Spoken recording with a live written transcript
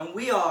and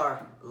we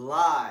are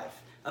live.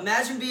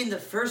 Imagine being the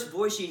first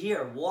voice you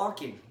hear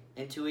walking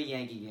into a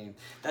Yankee game.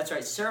 That's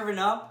right, serving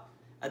up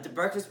at the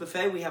breakfast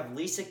buffet, we have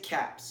Lisa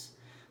Capps.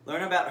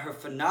 Learn about her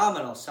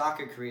phenomenal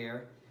soccer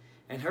career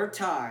and her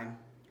time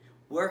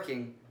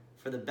working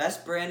for the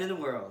best brand in the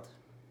world.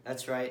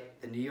 That's right,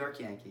 the New York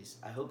Yankees.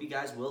 I hope you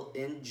guys will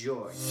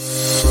enjoy.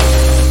 Do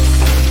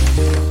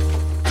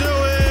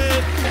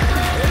it!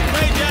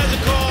 Ray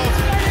Jazikov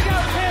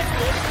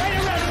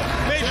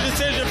made the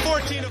decision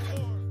 14-4.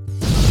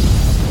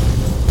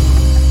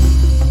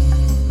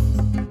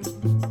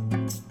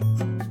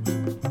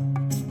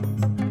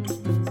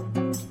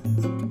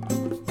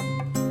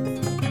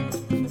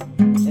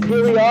 And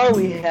here we are.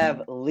 We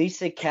have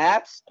Lisa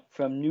Capps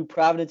from New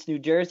Providence, New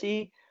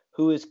Jersey,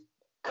 who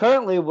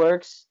currently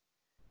works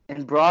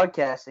in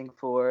broadcasting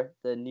for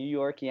the New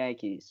York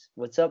Yankees.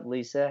 What's up,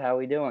 Lisa? How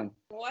we doing?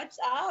 What's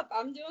up?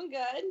 I'm doing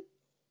good.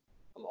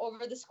 I'm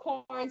over this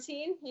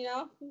quarantine,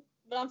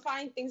 but I'm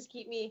finding things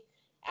keep me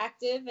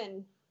active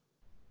and,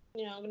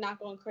 not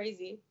going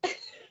crazy.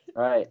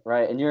 Right.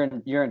 And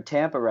you're in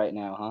Tampa right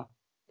now, huh?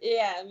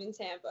 Yeah, I'm in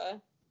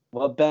Tampa.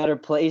 What better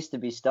place to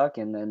be stuck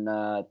in than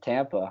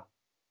Tampa?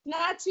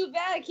 Not too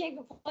bad. I can't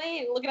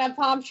complain. Looking at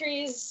palm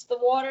trees, the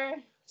water.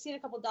 Seen a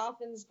couple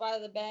dolphins by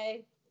the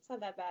bay. It's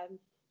not that bad.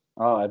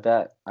 Oh,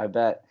 I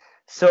bet.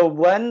 So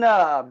when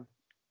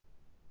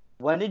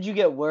did you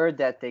get word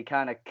that they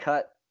kind of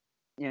cut,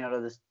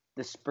 the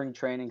spring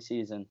training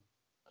season?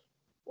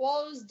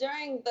 Well, it was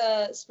during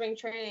the spring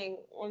training,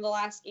 one of the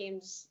last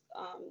games.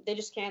 They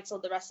just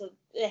canceled the rest of.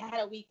 They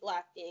had a week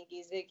left. The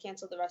Yankees. They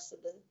canceled the rest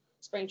of the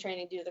spring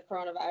training due to the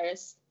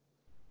coronavirus.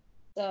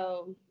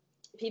 So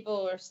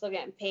people were still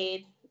getting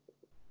paid,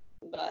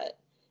 but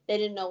they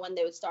didn't know when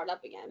they would start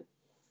up again.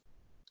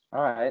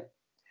 All right.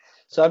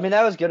 So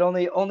that was good.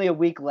 Only a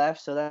week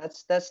left, so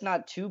that's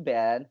not too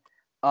bad.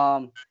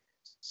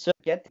 So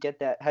get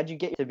that. How'd you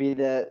get to be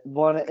the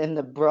one in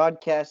the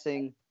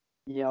broadcasting,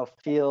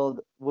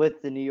 field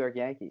with the New York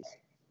Yankees?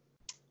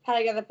 How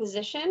to get the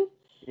position?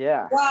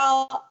 Yeah.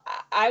 Well,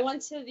 I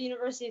went to the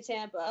University of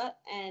Tampa,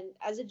 and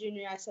as a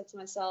junior, I said to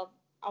myself,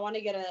 I want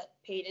to get a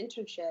paid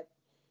internship,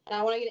 and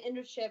I want to get an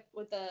internship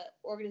with an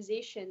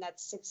organization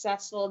that's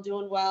successful,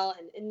 doing well,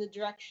 and in the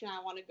direction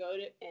I want to go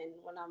to, and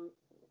when I'm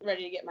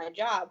ready to get my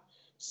job.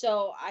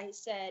 So I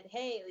said,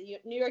 hey,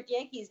 New York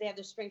Yankees, they have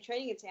their spring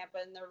training in Tampa,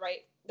 and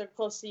they're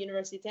close to the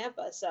University of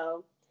Tampa.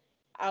 So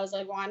I was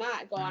like, why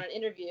not go on an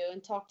interview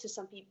and talk to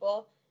some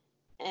people?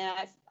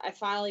 And I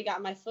finally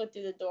got my foot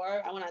through the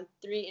door. I went on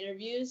 3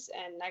 interviews,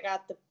 and I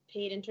got the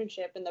paid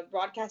internship in the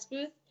broadcast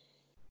booth.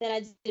 Then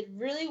I did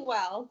really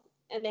well,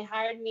 and they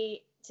hired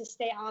me to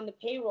stay on the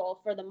payroll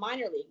for the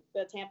minor league,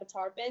 the Tampa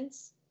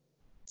Tarpons.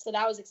 So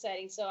that was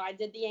exciting. So I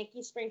did the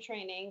Yankee spring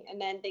training, and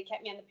then they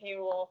kept me on the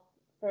payroll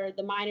for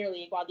the minor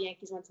league while the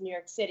Yankees went to New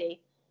York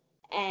City.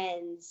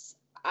 And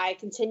I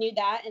continued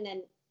that, and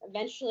then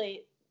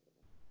eventually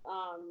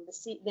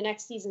the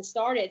next season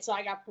started, so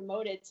I got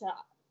promoted to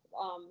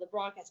the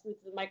broadcast booth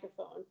with the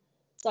microphone.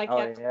 So I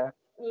kept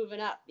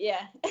moving up.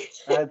 Yeah.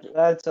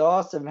 That's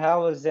awesome.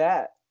 How was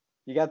that?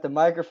 You got the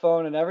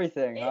microphone and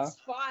everything, huh? It's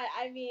fun.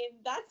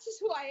 That's just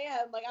who I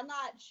am. Like, I'm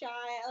not shy.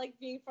 I like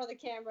being in front of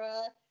the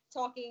camera,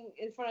 talking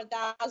in front of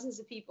thousands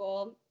of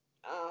people.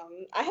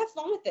 I have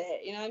fun with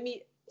it. I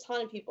meet a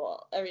ton of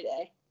people every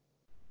day.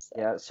 So.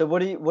 Yeah. So what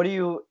do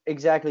you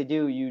exactly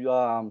do?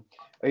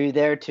 Are you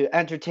there to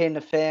entertain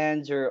the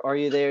fans, or are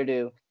you there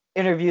to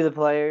interview the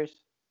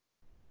players?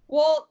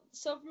 Well,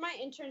 so for my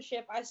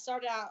internship, I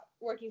started out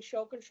working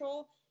show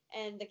control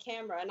and the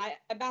camera, and I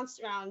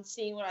bounced around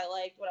seeing what I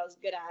liked, what I was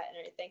good at, and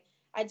everything.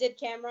 I did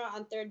camera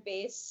on third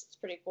base. It's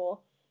pretty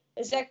cool.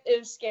 It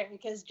was scary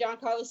because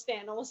Giancarlo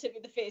Stanton almost hit me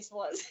in the face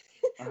once.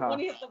 When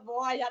he hit the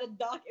ball, I had to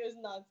duck. It was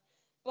nuts.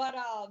 But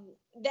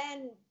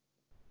then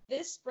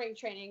this spring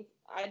training,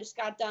 I just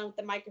got done with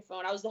the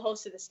microphone. I was the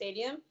host of the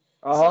stadium.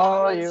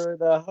 Oh, you were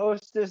the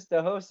hostess with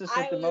the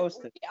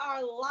mostest. We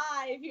are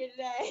live here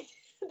today.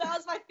 That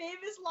was my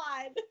famous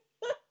line.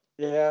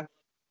 Yeah.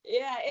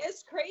 Yeah,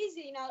 it's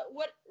crazy.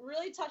 What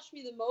really touched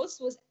me the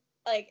most was,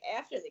 like,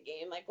 after the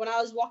game. Like, when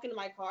I was walking to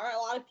my car, a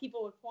lot of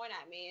people would point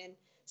at me and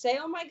say,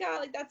 oh, my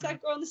God, like, that's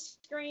that girl on the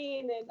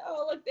screen. And,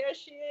 oh, look, there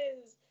she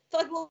is. It's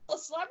like a little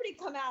celebrity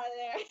come out of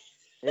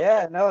there.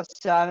 Yeah, no,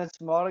 signing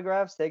some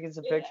autographs, taking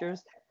some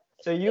pictures.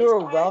 So you were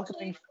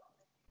welcoming.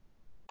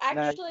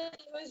 Actually,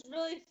 it was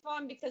really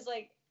fun because,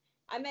 like,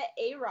 I met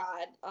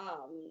A-Rod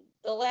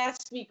the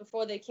last week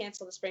before they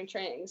canceled the spring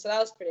training, so that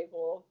was pretty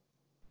cool.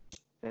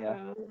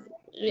 Yeah.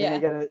 Yeah.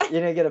 You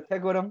didn't get a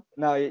pic with him?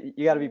 No, you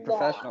got to be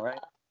professional, right?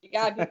 You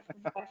got to be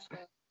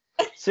professional.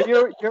 So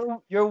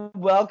you're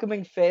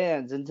welcoming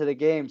fans into the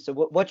game. So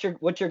what's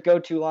your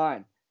go-to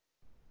line?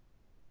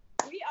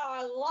 We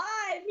are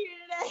live here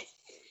today.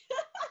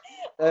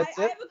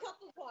 I have a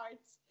couple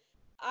parts.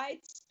 I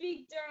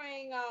speak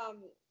during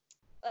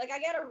I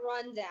get a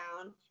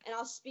rundown, and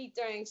I'll speak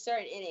during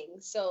certain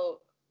innings.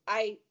 So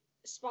I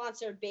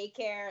sponsor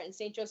Baycare and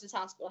St. Joseph's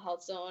Hospital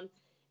Health Zone,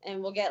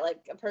 and we'll get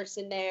like a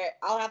person there.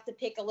 I'll have to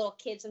pick a little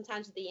kid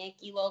sometimes with the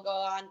Yankee logo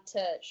on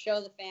to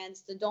show the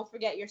fans to don't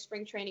forget your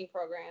spring training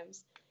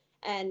programs.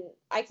 And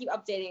I keep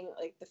updating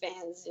like the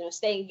fans,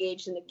 stay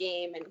engaged in the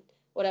game and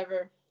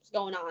whatever is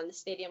going on in the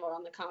stadium or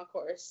on the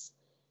concourse.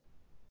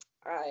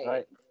 All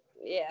right.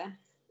 Yeah.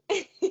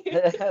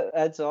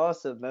 That's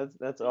awesome.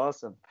 That's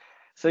awesome.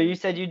 So you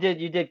said you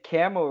did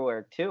camera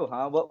work too,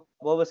 huh? What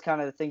was kind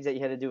of the things that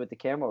you had to do with the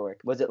camera work?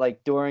 Was it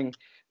like during,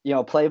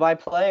 play by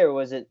play, or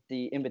was it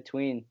the in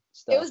between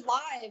stuff? It was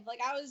live.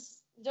 Like I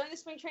was during the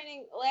spring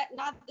training,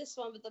 not this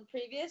one, but the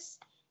previous.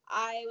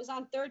 I was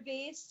on third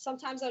base.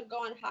 Sometimes I would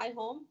go on high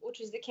home,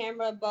 which is the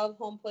camera above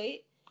home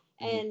plate,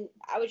 and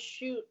I would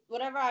shoot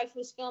whatever I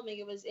was filming.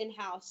 It was in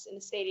house in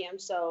the stadium,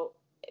 so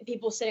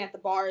people sitting at the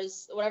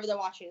bars, whatever they're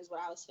watching is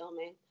what I was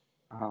filming.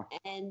 Uh-huh.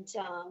 And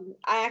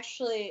I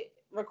actually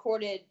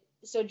recorded.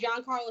 So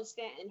Giancarlo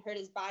Stanton hurt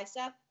his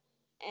bicep,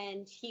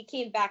 and he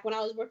came back when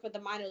I was working with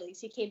the minor leagues.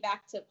 He came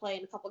back to play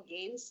in a couple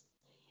games,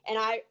 and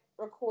I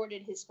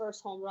recorded his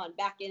first home run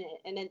back in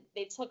it. And then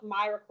they took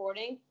my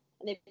recording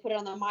and they put it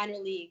on the minor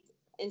league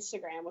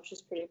Instagram, which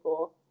is pretty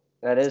cool.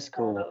 That is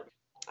cool.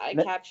 I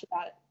captured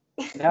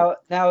that.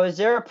 Now, is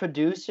there a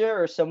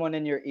producer or someone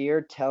in your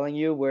ear telling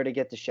you where to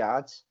get the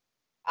shots?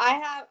 I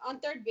have on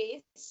third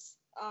base.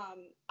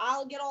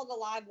 I'll get all the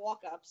live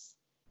walk-ups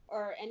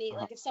or any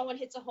like if someone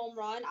hits a home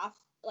run,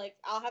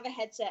 I'll have a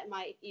headset in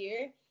my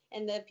ear,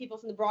 and the people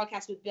from the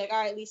broadcast would be like,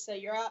 "All right, Lisa,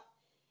 you're up,"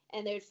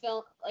 and they would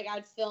film. Like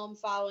I'd film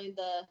following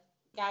the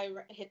guy who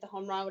hit the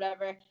home run,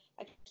 whatever.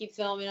 I keep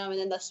filming them, and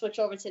then they'll switch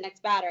over to the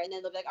next batter, and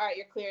then they'll be like, "All right,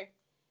 you're clear."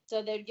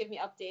 So they'd give me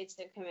updates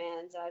and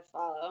commands I'd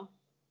follow.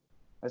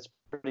 That's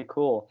pretty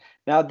cool.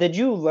 Now, did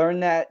you learn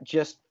that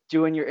just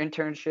doing your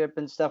internship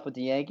and stuff with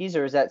the Yankees,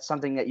 or is that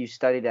something that you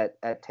studied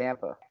at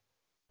Tampa?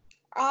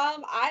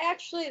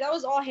 That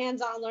was all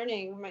hands-on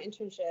learning with my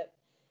internship.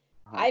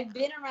 I've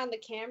been around the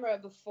camera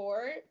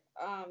before.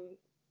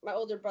 My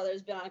older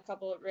brother's been on a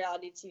couple of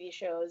reality TV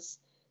shows,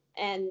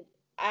 and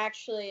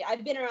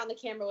I've been around the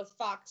camera with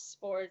Fox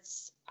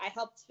Sports. I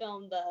helped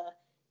film the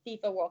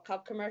FIFA World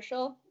Cup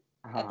commercial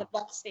at the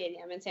Bucs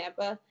Stadium in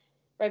Tampa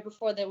right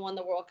before they won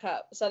the World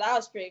Cup. So that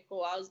was pretty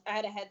cool. I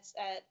had a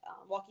headset,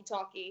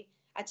 walkie-talkie.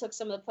 I took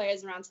some of the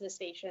players around to the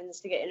stations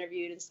to get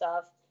interviewed and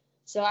stuff.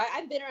 So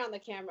I've been around the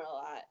camera a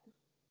lot.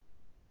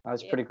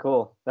 That's pretty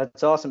cool.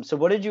 That's awesome. So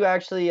what did you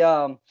actually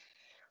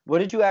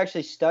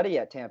study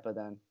at Tampa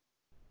then?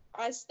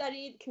 I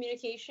studied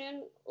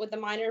communication with a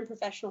minor in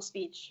professional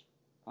speech.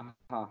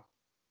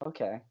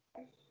 Okay.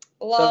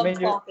 Love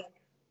talking.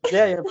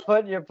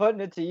 You're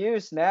putting it to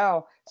use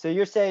now. So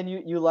you're saying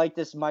you like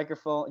this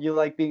microphone, you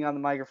like being on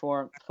the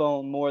microphone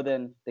more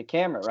than the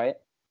camera, right?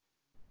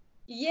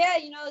 Yeah,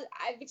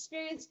 I've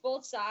experienced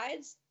both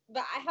sides,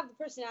 but I have the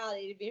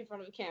personality to be in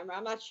front of a camera.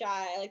 I'm not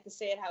shy. I like to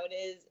say it how it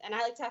is, and I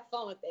like to have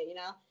fun with it,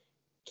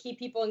 keep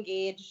people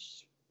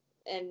engaged.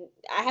 And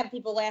I have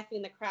people laughing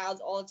in the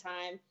crowds all the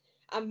time.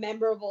 I'm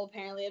memorable,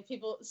 apparently. If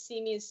people see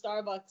me in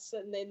Starbucks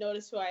and they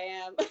notice who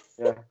I am.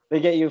 Yeah. They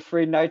get you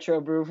free nitro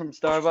brew from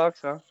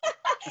Starbucks, huh?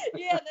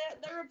 Yeah,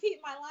 they repeat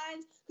my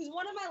lines. Because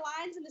one of my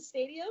lines in the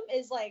stadium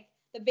is like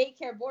the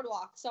Baycare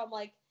Boardwalk. So I'm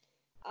like,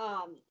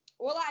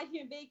 we're live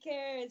here in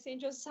Baycare and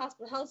St. Joseph's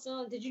Hospital Health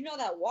Zone. Did you know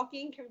that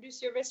walking can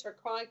reduce your risk for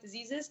chronic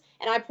diseases?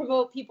 And I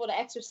promote people to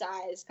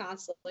exercise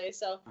constantly.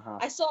 So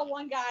I saw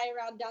one guy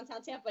around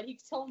downtown Tampa, and he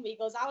told me, he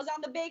goes, I was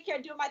on the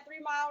Baycare doing my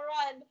 3-mile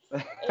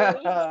run.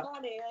 It was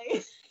funny.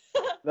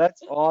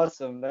 That's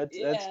awesome. That's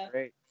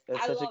great.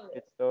 That's I such a love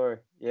great story.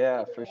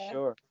 Yeah, for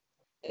sure.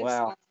 It's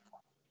wow. fun.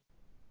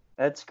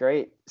 That's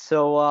great.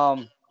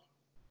 So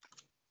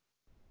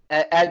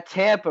at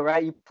Tampa,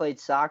 right, you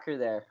played soccer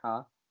there,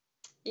 huh?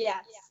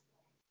 Yes.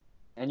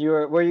 And you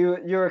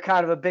were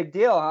kind of a big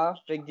deal, huh?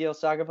 Big deal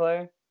soccer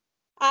player?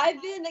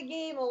 I've been in the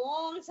game a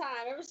long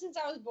time, ever since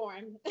I was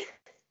born.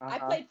 I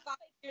played 5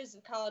 years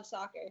of college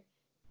soccer.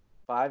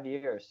 5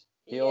 years.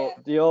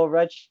 The old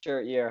red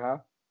shirt year, huh?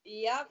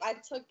 Yep, I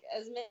took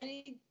as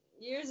many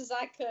years as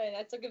I could.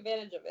 I took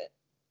advantage of it.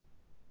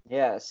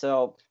 Yeah,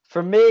 so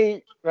for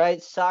me,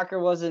 right, soccer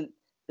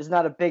is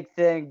not a big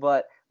thing,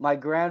 but my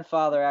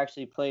grandfather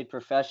actually played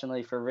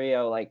professionally for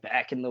Rio, like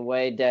back in the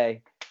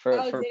day.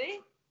 Did he?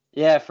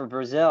 Yeah, for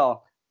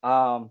Brazil.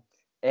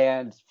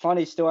 And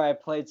funny story, I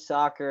played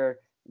soccer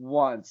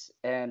once,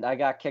 and I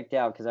got kicked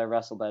out because I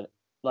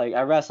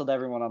wrestled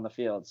everyone on the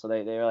field. So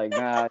they were like,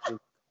 nah,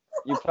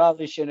 you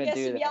probably shouldn't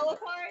do that. Yellow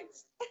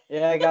cards?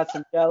 Yeah, I got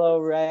some yellow,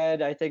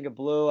 red, I think a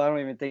blue. I don't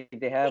even think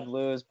they have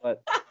blues,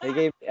 but they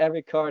gave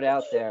every card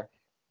out there.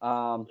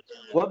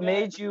 What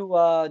made you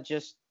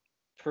just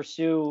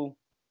pursue,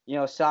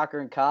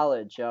 soccer in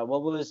college?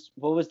 What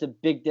was the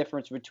big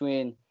difference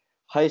between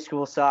high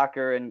school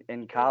soccer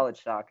and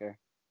college soccer?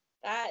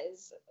 That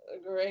is a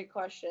great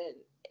question.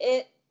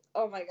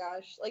 Oh my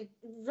gosh. Like,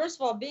 first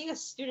of all, being a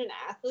student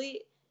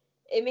athlete,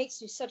 it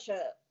makes you such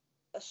a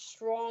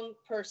strong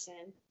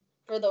person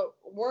for the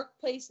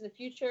workplace in the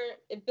future.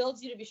 It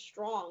builds you to be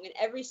strong in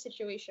every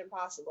situation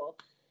possible.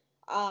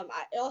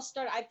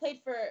 I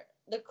played for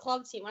the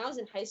club team when I was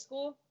in high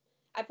school.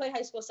 I played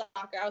high school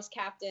soccer. I was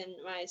captain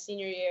my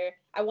senior year.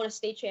 I won a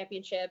state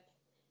championship.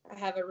 I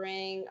have a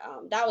ring.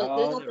 Oh,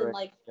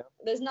 yep.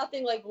 There's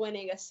nothing like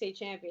winning a state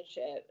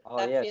championship. Oh,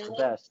 That yeah, it's the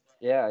feeling, best.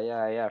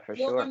 Yeah, for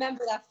you'll sure.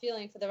 remember that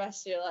feeling for the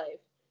rest of your life.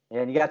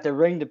 Yeah, and you got the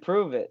ring to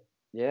prove it.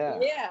 Yeah.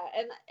 Yeah,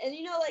 and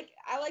like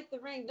I like the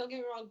ring. Don't get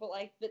me wrong, but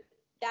like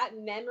that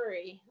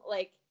memory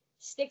like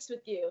sticks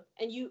with you,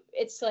 and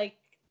it's like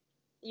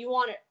you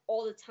want it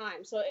all the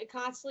time. So it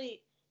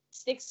constantly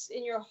sticks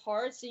in your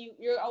heart. So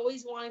you're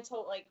always wanting to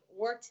like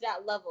work to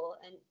that level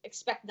and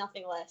expect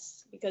nothing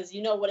less because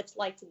you know what it's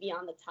like to be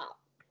on the top.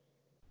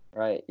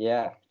 Right.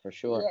 Yeah, for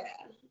sure.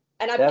 Yeah,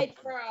 and I Def- played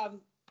for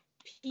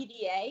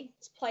PDA,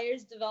 it's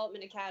Players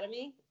Development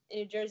Academy in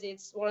New Jersey.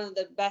 It's one of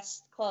the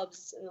best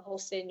clubs in the whole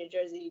state of New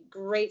Jersey.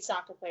 Great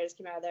soccer players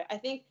came out of there. I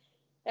think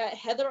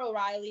Heather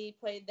O'Reilly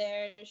played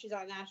there. She's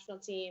on the national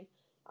team.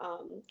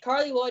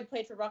 Carly Lloyd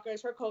played for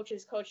Rutgers. Her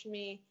coaches coached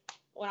me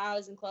when I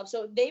was in club.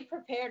 So they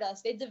prepared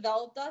us. They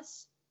developed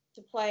us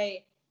to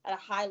play at a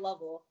high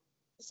level.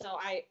 So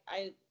I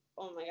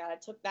oh my God, I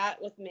took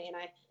that with me, and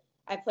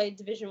I played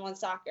Division I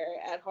soccer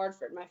at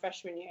Hartford my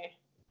freshman year,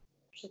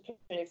 which is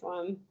pretty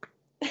fun.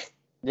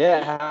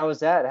 yeah, how was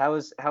that? How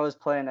was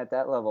playing at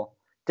that level?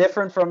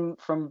 Different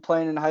from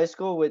playing in high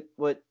school with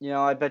what,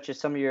 I bet you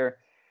some of your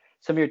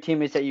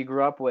teammates that you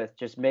grew up with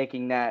just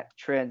making that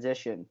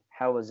transition.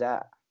 How was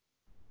that?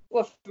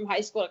 Well, from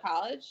high school to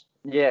college?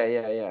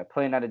 Yeah.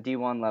 Playing at a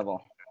D1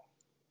 level.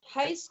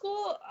 High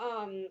school,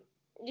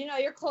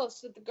 you're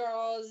close with the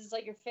girls. It's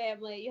like your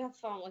family. You have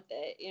fun with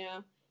it.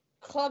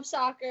 Club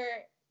soccer,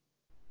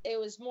 it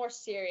was more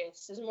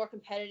serious. It was more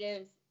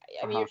competitive.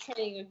 I mean, Uh-huh. you're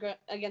training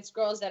against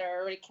girls that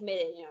are already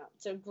committed,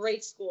 to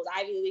great schools,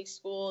 Ivy League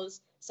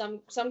schools,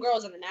 some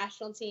girls on the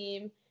national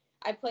team.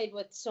 I played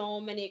with so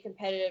many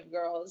competitive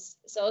girls.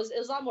 So it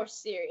was a lot more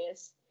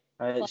serious.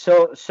 Right.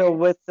 So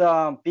with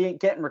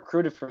getting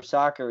recruited for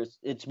soccer,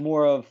 it's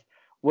more of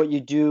what you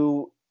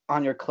do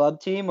on your club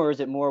team, or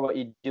is it more what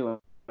you do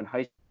in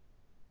high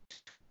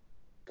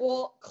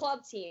Well,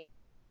 club team,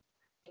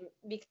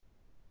 because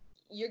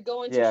you're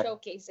going to Yeah.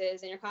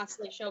 showcases and you're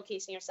constantly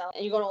showcasing yourself,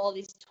 and you go to all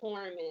these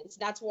tournaments.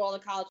 That's where all the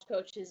college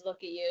coaches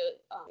look at you.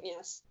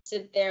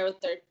 Sit there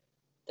with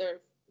their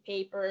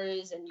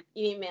papers and you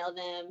email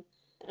them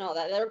and all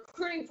that. The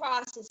recruiting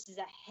process is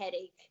a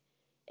headache.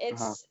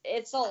 Uh-huh.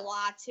 It's a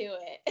lot to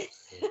it.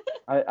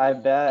 I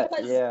bet.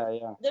 Because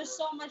Yeah. there's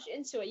so much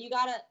into it. You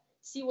gotta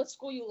see what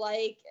school you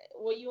like,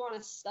 what you want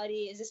to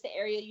study. Is this the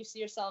area you see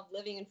yourself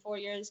living in 4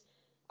 years?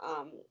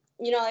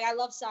 Like I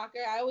love soccer.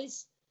 I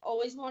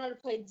always wanted to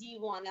play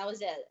D1. That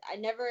was it. I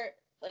never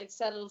like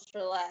settled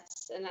for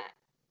less, and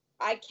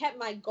I kept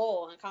my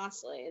goal and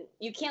constantly. And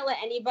you can't let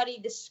anybody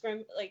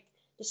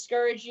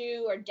discourage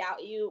you or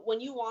doubt you.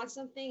 When you want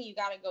something, you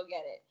gotta go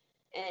get it.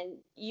 And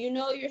you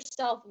know your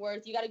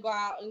self-worth. You gotta go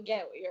out and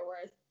get what you're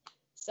worth.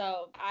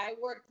 So I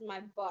worked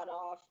my butt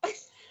off. I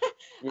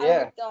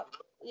Yeah. worked up.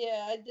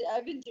 Yeah, I did.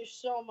 I've been through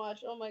so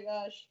much. Oh my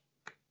gosh.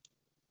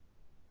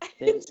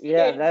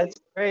 Yeah, that's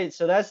great.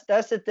 So that's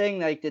the thing,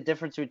 like the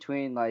difference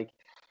between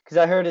because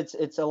I heard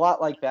it's a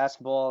lot like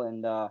basketball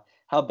and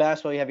how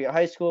basketball you have your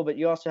high school, but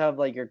you also have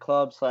like your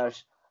club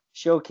slash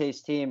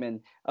showcase team,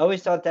 and I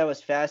always thought that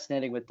was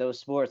fascinating with those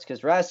sports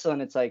because wrestling,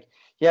 it's like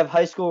you have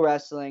high school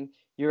wrestling,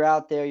 you're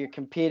out there, you're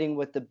competing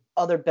with the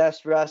other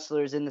best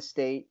wrestlers in the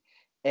state,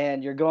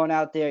 and you're going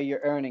out there,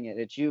 you're earning it.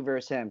 It's you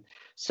versus him.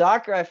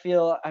 Soccer,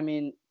 I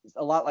mean, it's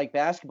a lot like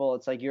basketball.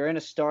 It's like you're in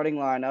a starting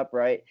lineup,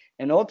 right?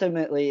 And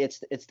ultimately,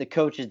 it's the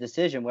coach's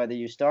decision whether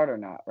you start or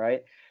not,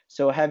 right?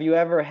 So, have you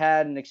ever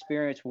had an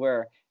experience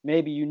where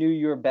maybe you knew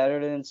you were better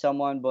than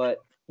someone, but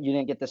you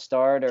didn't get the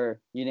start or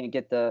you didn't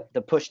get the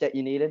push that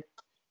you needed?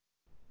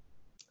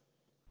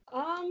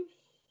 Um,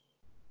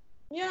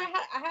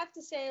 I have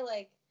to say,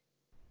 like,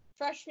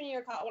 freshman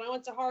year when I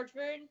went to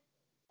Hartford,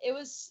 it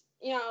was,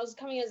 I was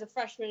coming as a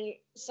freshman.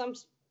 Some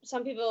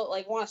people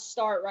like want to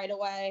start right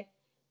away,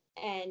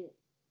 and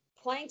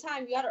playing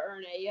time, you got to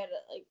earn it. You had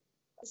to like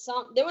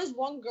there was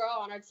one girl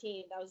on our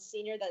team that was a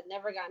senior that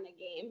never got in a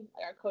game.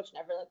 Like our coach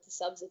never liked to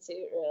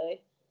substitute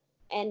really.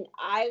 And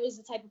I was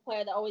the type of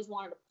player that always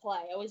wanted to play.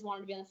 I always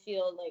wanted to be on the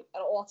field like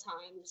at all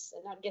times,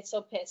 and I'd get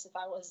so pissed if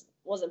I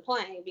wasn't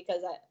playing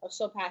because I was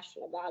so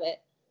passionate about it.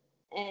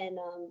 And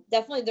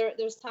definitely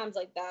there's times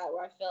like that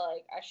where I feel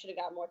like I should have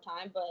got more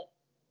time, but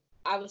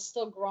I was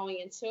still growing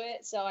into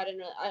it, so I didn't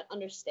really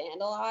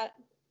understand a lot.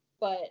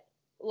 But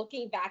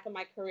looking back at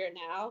my career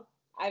now,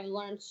 I've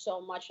learned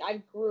so much.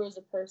 I grew as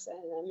a person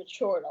and I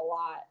matured a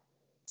lot.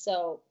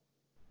 So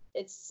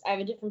I have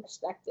a different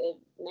perspective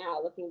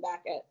now looking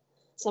back at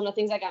some of the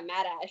things I got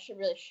mad at. I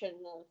shouldn't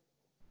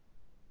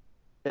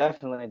have.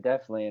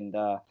 Definitely. And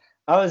I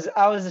was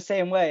the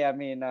same way. I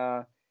mean,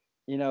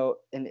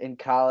 in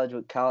college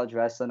with college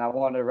wrestling, I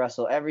wanted to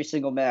wrestle every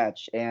single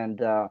match, and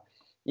there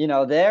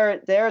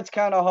it's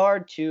kind of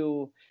hard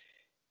to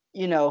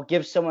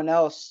give someone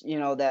else,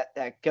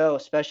 that go,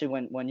 especially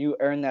when you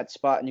earn that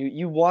spot and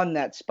you won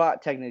that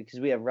spot technically because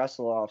we have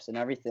wrestle offs and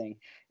everything.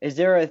 Is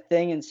there a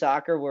thing in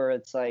soccer where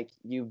it's like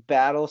you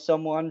battle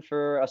someone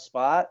for a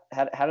spot?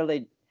 How do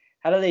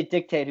they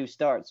dictate who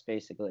starts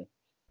basically?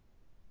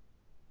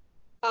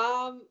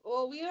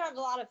 Well, we have a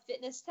lot of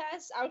fitness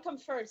tests. I would come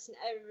first in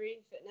every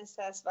fitness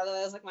test. By the way,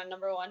 that was like my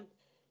number one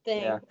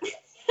thing. Yeah.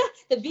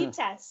 The beat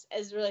test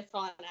is really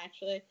fun,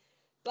 actually.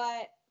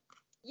 But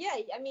yeah,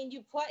 I mean,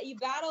 you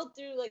battle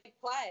through like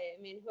play.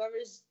 I mean,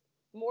 whoever's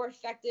more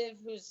effective,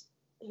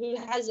 who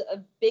has a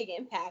big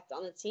impact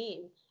on the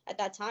team at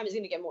that time is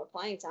going to get more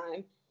playing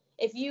time.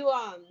 If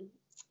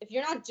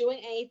you're not doing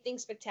anything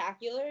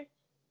spectacular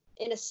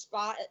in a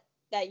spot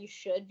that you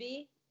should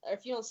be, or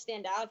if you don't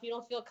stand out, if you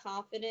don't feel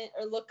confident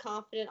or look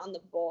confident on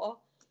the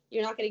ball,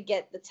 you're not going to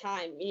get the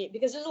time.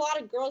 Because there's a lot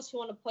of girls who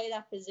want to play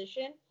that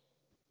position,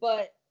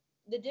 but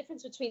the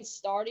difference between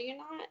starting or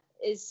not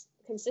is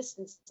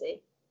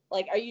consistency.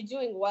 Like, are you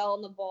doing well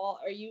on the ball?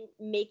 Are you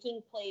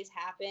making plays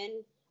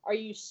happen? Are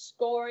you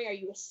scoring? Are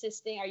you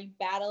assisting? Are you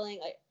battling?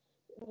 Like,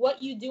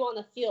 what you do on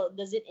the field,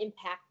 does it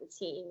impact the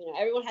team?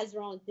 Everyone has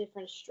their own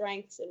different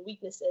strengths and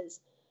weaknesses.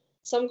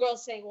 Some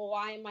girls saying, well,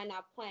 why am I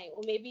not playing?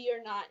 Well, maybe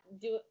you're not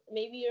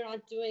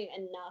doing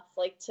enough,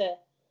 like to,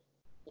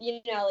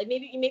 like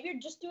maybe you're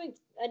just doing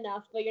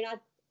enough, but you're not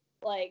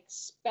like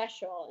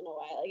special in a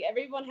way. Like,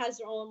 everyone has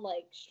their own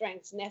like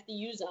strengths and they have to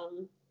use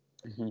them.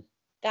 Mm-hmm.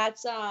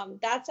 That's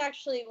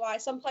actually why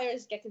some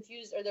players get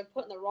confused or they're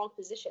put in the wrong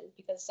position,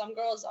 because some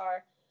girls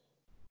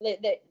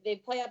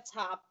they play up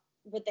top,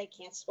 but they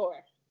can't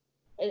score.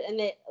 And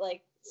they,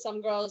 like,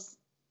 some girls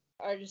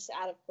are just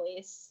out of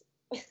place.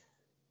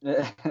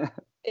 Yeah.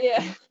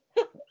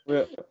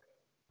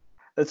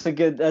 That's a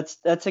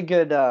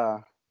good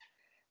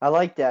I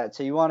like that.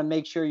 So you want to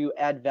make sure you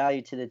add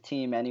value to the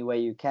team any way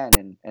you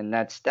can, and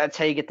that's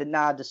how you get the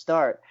nod to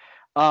start.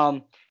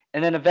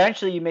 And then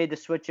eventually you made the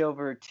switch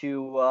over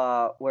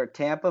to where,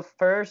 Tampa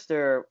first,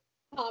 or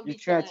Palm you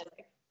Beach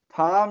Atlantic.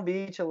 Palm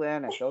Beach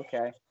Atlantic,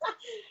 okay.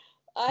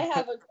 I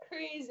have a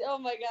crazy, oh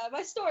my God,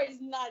 my story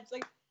is nuts.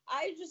 Like,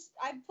 I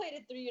played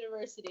at 3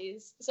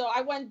 universities. So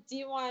I went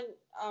D1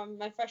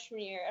 my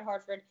freshman year at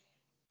Hartford.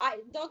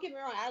 Don't get me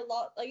wrong, I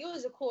love, like, it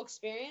was a cool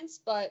experience,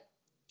 but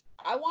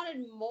I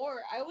wanted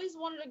more. I always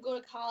wanted to go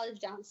to college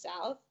down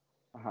south.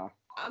 Uh-huh.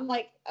 I'm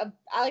like,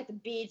 I like the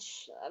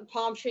beach,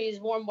 palm trees,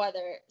 warm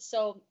weather.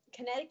 So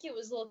Connecticut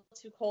was a little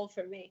too cold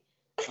for me.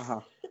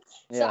 Uh-huh.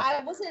 Yeah. So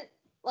I wasn't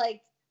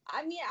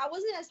I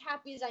wasn't as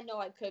happy as I know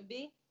I could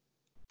be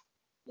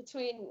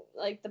between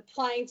like the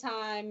playing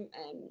time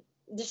and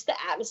just the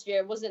atmosphere.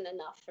 It wasn't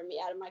enough for me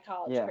out of my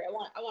college career.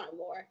 I wanted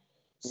more.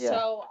 Yeah.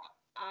 So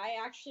I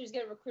actually was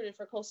getting recruited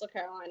for Coastal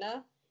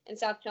Carolina and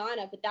South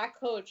Carolina, but that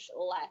coach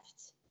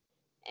left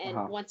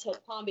and went to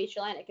Palm Beach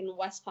Atlantic in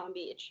West Palm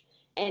Beach.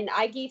 And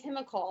I gave him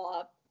a call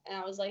up, and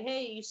I was like,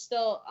 hey, you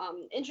still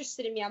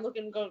interested in me? I'm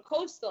looking to go to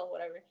Coastal or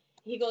whatever.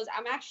 He goes,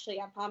 I'm actually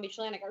at Palm Beach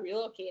Atlantic. I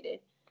relocated.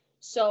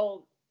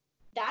 So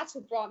that's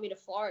what brought me to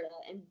Florida.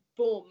 And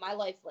boom, my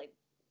life, like,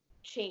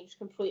 changed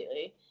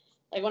completely.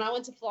 Like, when I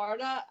went to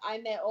Florida, I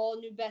met all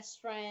new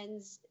best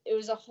friends. It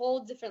was a whole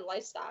different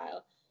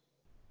lifestyle.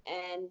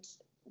 And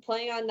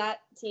playing on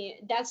that team,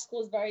 that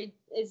school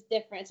is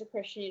different. It's a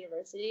Christian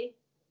university.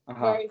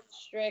 Very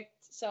strict.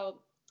 So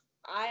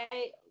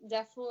I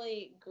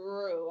definitely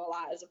grew a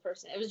lot as a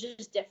person. It was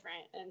just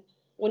different. And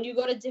when you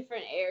go to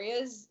different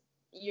areas,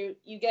 you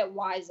get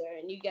wiser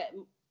and you get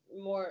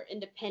more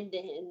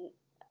independent and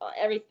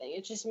everything.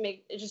 It just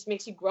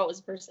makes you grow as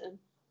a person.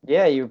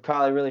 Yeah, you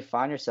probably really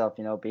find yourself,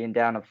 being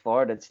down in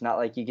Florida. It's not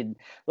like you could,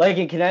 like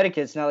in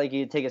Connecticut, it's not like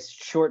you could take a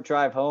short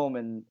drive home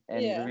and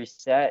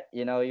reset.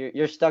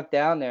 You're stuck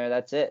down there.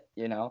 That's it.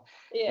 Yeah,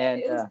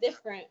 and, it was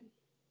different.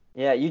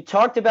 Yeah, you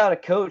talked about a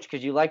coach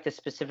because you liked a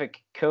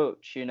specific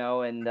coach,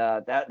 and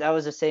that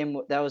was the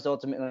same. That was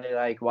ultimately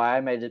like why I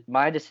made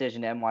my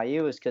decision to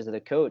NYU was because of the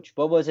coach.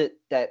 What was it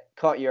that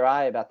caught your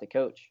eye about the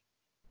coach?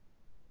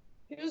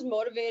 He was a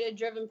motivated,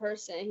 driven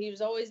person. He was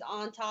always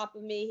on top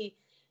of me.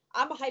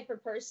 I'm a hyper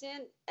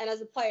person, and as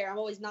a player, I'm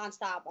always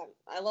nonstop.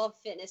 I love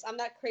fitness. I'm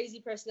that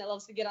crazy person that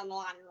loves to get on the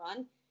line and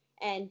run.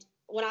 And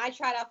when I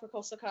tried out for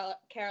Coastal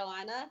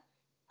Carolina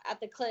at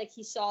the clinic,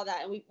 he saw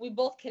that, and we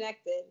both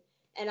connected.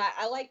 And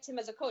I liked him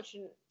as a coach,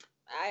 and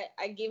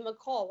I gave him a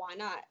call. Why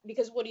not?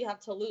 Because what do you have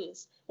to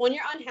lose? When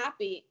you're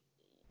unhappy,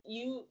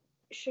 you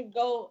should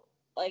go,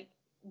 like,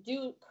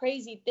 do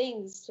crazy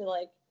things to,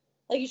 like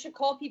you should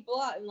call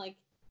people out and, like,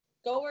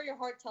 go where your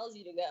heart tells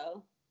you to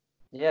go.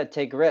 Yeah,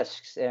 take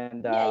risks.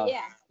 And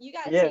you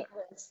gotta take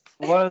risks.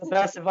 One of the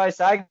best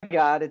advice I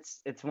got,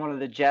 it's one of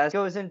the jazz,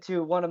 goes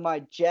into one of my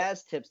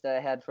jazz tips that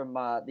I had from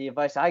the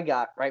advice I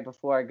got right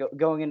before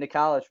going into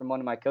college from one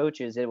of my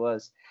coaches. It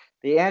was,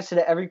 the answer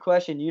to every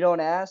question you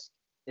don't ask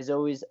is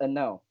always a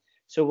no.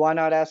 So why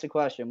not ask a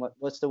question?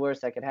 What's the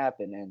worst that could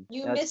happen? And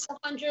you miss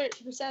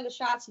 100% of the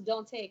shots you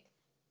don't take.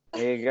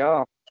 There you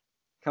go.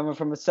 Coming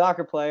from a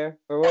soccer player.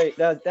 Or wait,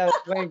 that was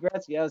Wayne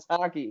Gretzky. That was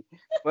hockey.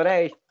 But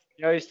hey,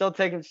 you're still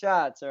taking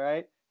shots, all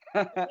right?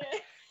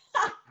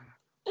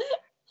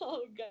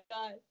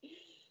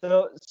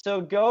 God.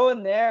 So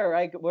going there,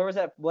 right? Where was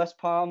that? West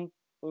Palm.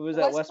 What was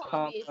that? West West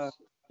Palm Palm.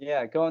 Beach.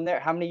 Yeah, going there.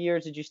 How many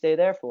years did you stay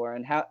there for,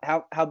 and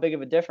how big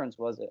of a difference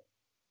was it?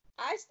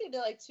 I stayed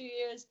there like 2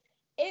 years.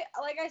 It,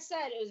 like I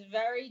said, it was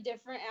very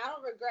different. And I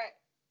don't regret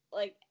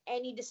like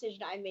any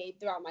decision I made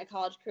throughout my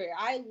college career.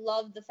 I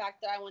love the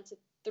fact that I went to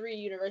 3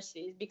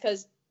 universities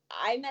because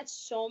I met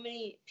so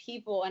many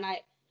people and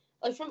I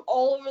like from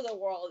all over the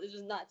world. It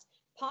was nuts.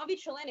 Palm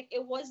Beach Atlantic,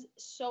 it was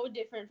so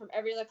different from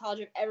every other college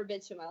I've ever been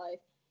to in my life.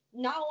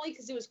 Not only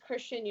because it was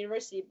Christian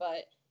university,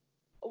 but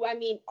I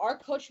mean, our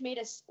coach made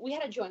us. We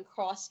had to join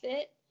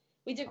CrossFit.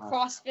 We did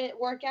CrossFit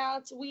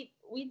workouts. We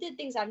did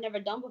things I've never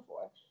done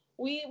before.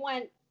 We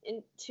went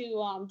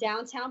into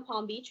downtown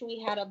Palm Beach and we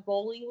had a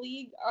bowling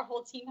league. Our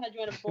whole team had to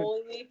join a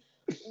bowling league.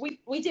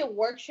 We did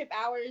workshop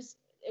hours.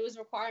 It was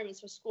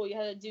requirements for school. You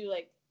had to do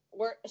like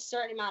work a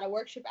certain amount of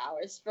workshop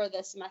hours for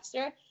the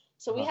semester.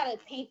 So we had to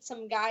paint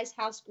some guy's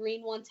house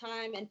green one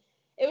time, and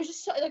it was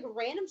just so, like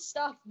random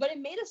stuff. But it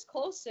made us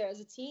closer as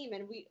a team,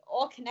 and we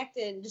all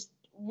connected and just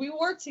we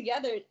worked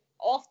together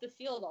off the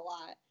field a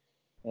lot.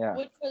 Yeah.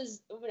 Which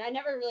was I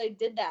never really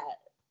did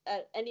that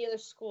at any other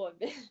school I've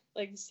been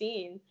like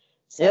seen.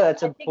 So Yeah,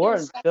 that's I think it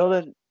was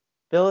important.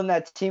 Building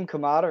that team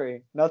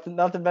camaraderie. Nothing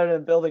better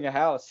than building a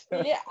house.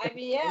 Yeah, I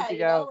mean, yeah, Anything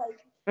you know,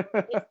 else?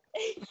 like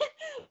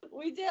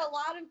we did a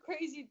lot of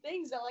crazy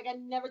things that like I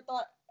never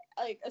thought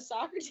like a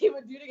soccer team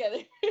would do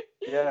together.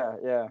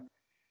 Yeah.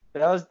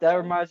 That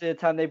reminds me of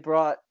the time they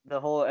brought the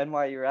whole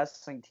NYU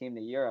wrestling team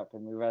to Europe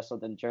and we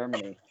wrestled in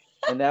Germany.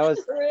 And that was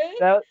Really?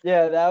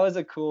 that was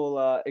a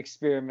cool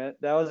experiment.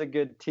 That was a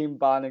good team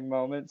bonding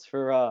moments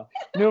for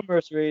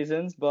numerous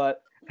reasons,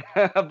 but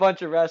a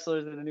bunch of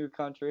wrestlers in a new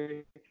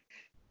country.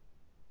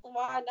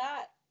 Why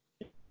not?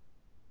 It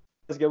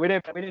was good. We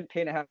didn't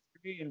paint a house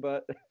green,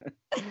 but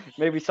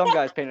maybe some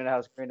guys painted a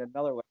house green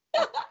another way.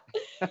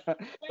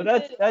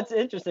 But that's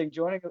interesting.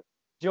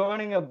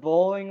 Joining a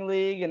bowling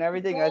league and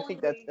everything. I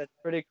think that's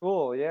pretty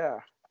cool. Yeah.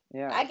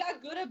 I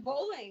got good at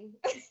bowling.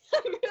 I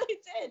really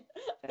did.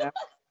 Yeah.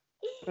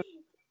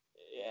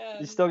 Yeah.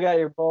 You still got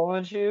your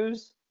bowling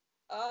shoes?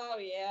 Oh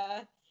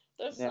yeah,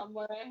 they're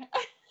somewhere.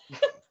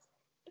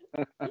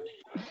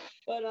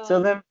 But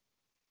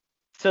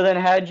So then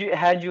how'd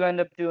you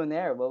end up doing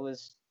there? What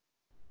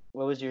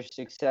was your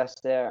success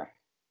there?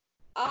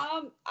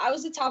 I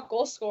was the top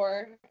goal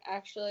scorer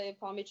actually at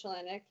Palm Beach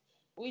Atlantic.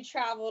 We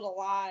traveled a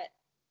lot.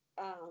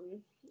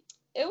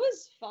 It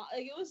was fun.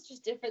 Like it was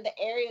just different. The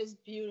area is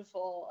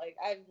beautiful. Like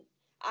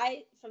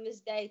I from this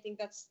day think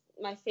that's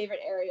my favorite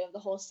area of the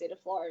whole state of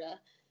Florida.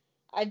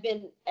 I've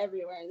been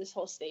everywhere in this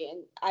whole state,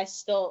 and I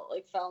still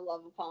like fell in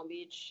love with Palm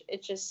Beach.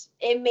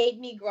 It made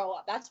me grow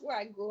up. That's where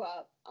I grew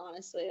up,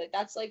 honestly. Like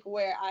that's like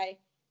where I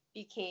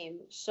became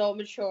so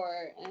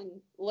mature and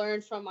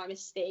learned from my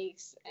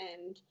mistakes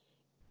and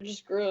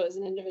just grew as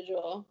an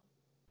individual.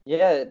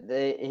 Yeah,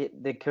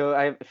 the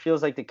coach. It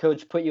feels like the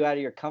coach put you out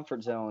of your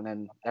comfort zone,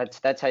 and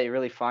that's how you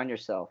really find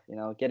yourself. You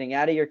know, getting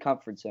out of your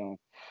comfort zone.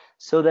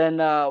 So then,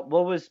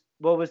 what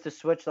was the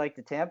switch like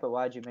to Tampa?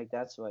 Why did you make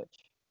that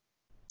switch?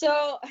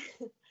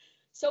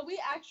 So we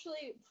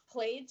actually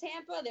played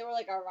Tampa. They were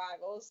like our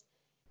rivals,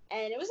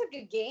 and it was a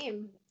good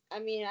game. I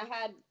mean, I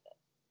had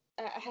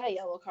a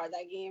yellow card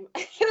that game.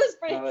 It was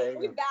pretty.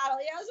 We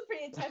battled. Yeah, it was a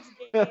pretty intense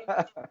game.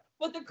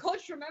 But the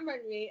coach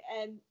remembered me,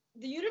 and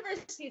the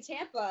University of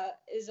Tampa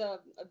is a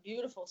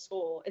beautiful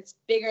school. It's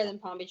bigger than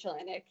Palm Beach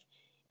Atlantic.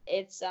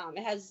 It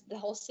has the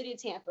whole city of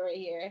Tampa right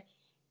here,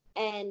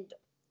 and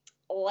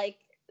like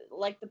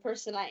the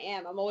person I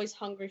am, I'm always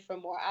hungry for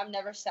more. I'm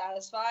never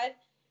satisfied.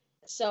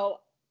 So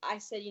I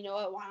said, you know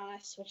what? Why don't I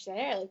switch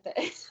there?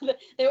 Like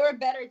they were a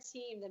better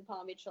team than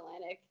Palm Beach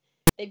Atlantic.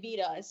 They beat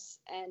us,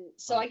 and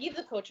so I gave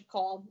the coach a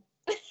call,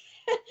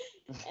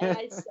 and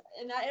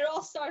it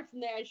all started from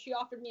there. And she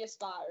offered me a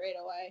spot right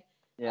away.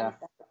 Yeah.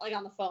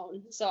 On the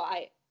phone. So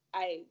I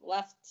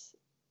left.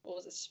 What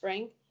was it?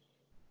 Spring.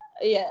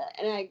 Yeah,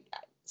 and I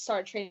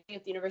started training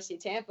at the University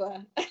of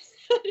Tampa.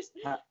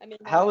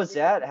 How was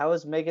that? How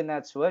was making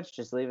that switch?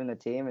 Just leaving the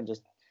team and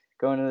just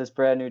going to this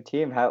brand new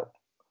team? How?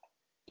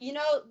 You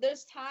know,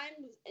 there's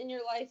times in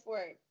your life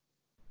where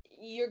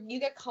you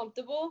get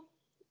comfortable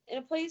in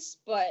a place,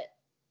 but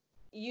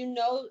you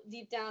know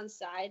deep down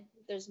inside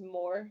there's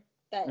more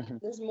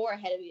there's more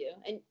ahead of you.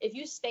 And if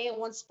you stay in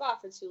one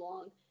spot for too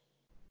long,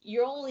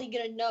 you're only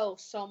going to know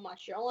so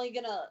much. You're only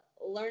going to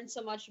learn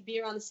so much, be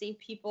around the same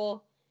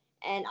people.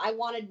 And I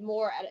wanted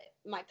more at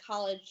my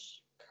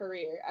college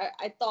career.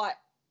 I thought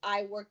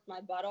I worked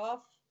my butt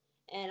off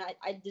and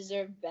I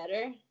deserved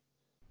better.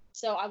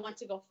 So I went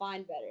to go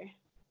find better.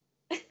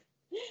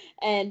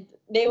 And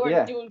they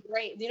were doing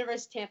great, the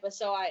University of Tampa.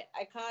 So I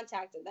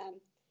contacted them,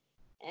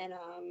 and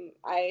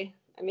I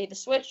made the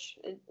switch.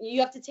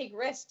 You have to take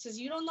risks because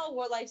you don't know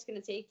where life's going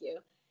to take you.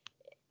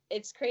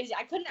 It's crazy.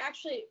 I couldn't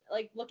actually,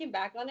 like, looking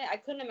back on it, I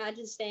couldn't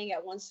imagine staying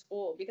at one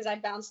school because I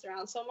bounced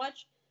around so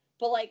much.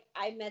 But, like,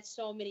 I met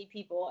so many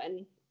people,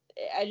 and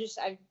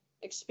I've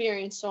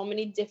experienced so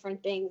many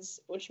different things,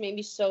 which made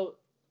me so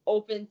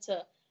open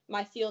to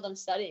my field I'm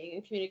studying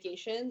in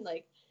communication.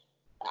 Like,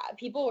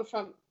 people were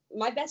from,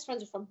 my best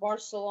friends are from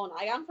Barcelona.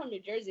 I'm from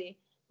New Jersey,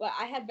 but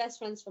I had best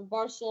friends from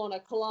Barcelona,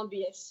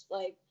 Colombia,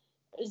 like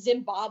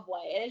Zimbabwe.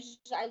 And it's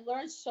just, I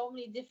learned so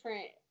many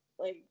different,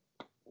 like,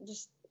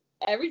 just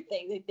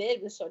everything they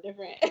did was so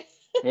different.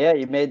 Yeah,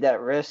 you made that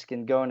risk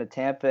and going to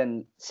Tampa,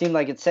 and seemed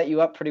like it set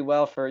you up pretty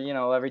well for,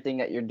 everything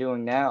that you're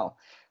doing now.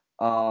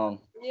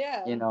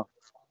 Yeah.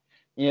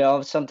 You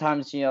know,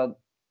 sometimes,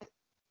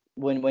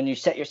 when you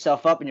set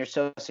yourself up and you're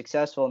so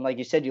successful, and like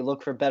you said, you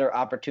look for better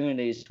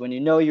opportunities when you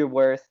know your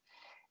worth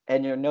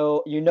and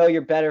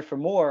you're better for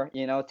more,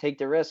 take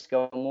the risk,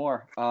 go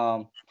more.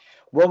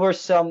 What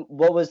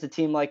was the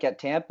team like at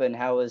Tampa, and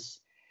how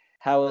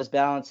was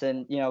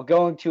balancing,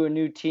 going to a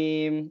new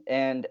team,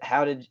 and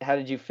how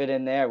did you fit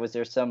in there? Was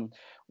there some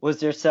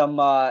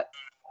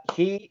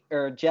heat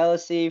or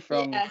jealousy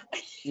from Yeah.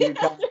 you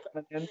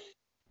coming in?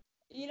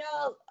 You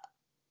know,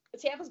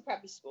 Tampa's a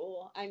preppy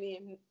school. I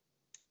mean,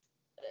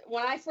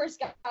 when I first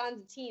got on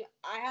the team,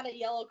 I had a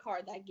yellow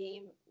card that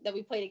game that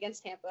we played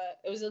against Tampa.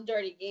 It was a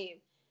dirty game.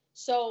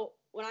 So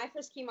when I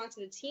first came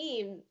onto the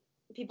team,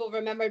 people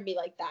remembered me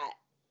like that.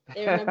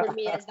 They remembered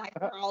me as that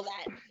girl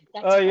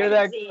that's Oh, you're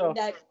that crazy, girl.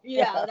 that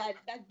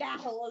that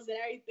battles and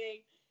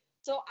everything.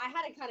 So I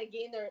had to kind of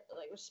gain their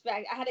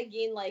respect. I had to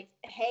gain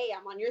hey,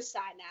 I'm on your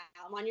side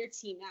now. I'm on your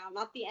team now. I'm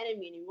not the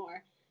enemy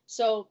anymore.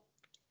 So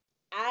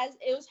as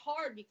it was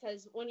hard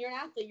because when you're an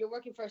athlete, you're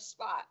working for a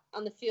spot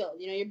on the field.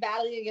 You're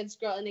battling against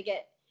girls, and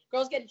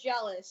girls get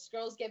jealous,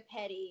 girls get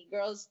petty,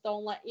 girls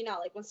don't let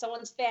when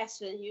someone's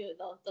faster than you,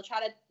 they'll try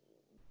to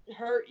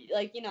hurt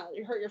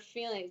hurt your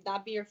feelings,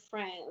 not be your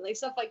friend,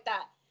 stuff like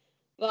that.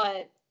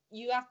 But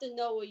you have to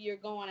know what you're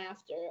going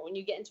after when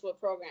you get into a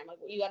program.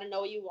 You got to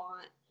know what you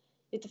want.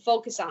 You have to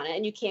focus on it,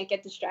 and you can't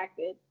get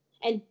distracted,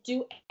 and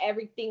do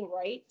everything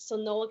right so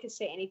no one can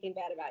say anything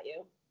bad about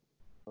you.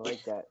 I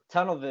like that.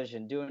 Tunnel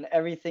vision, doing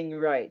everything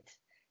right.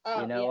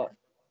 Oh, Yeah.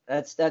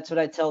 That's what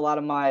I tell a lot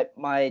of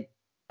my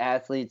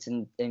athletes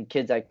and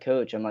kids I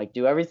coach. I'm like,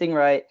 do everything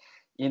right.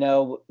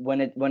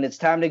 When it's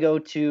time to go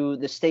to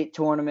the state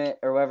tournament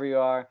or wherever you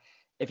are,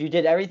 if you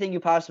did everything you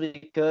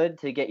possibly could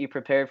to get you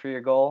prepared for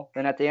your goal,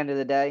 then at the end of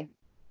the day,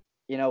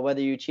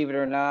 whether you achieve it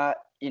or not,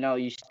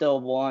 you still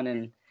won,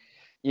 and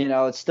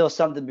it's still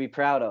something to be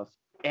proud of.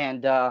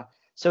 And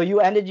so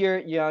you ended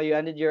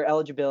your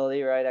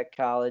eligibility right at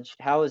college.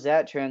 How was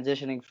that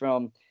transitioning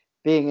from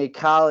being a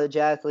college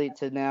athlete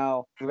to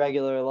now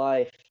regular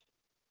life?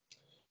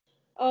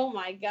 Oh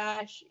my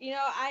gosh.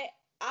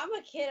 I'm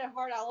a kid at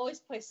heart. I'll always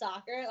play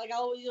soccer.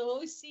 You'll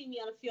always see me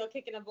on the field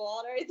kicking a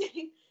ball and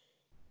everything.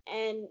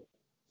 And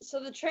so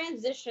the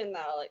transition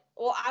though,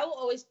 I will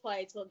always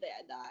play till the day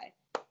I die.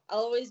 I'll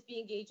always be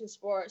engaged in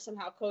sport,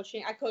 somehow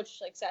coaching. I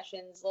coach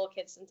sessions, little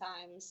kids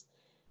sometimes.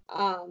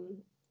 I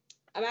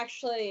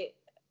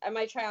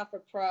might try out for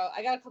pro.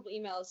 I got a couple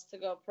emails to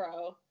go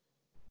pro,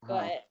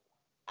 but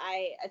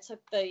I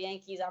took the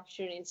Yankees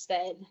opportunity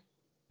instead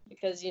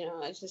because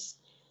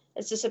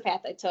it's just a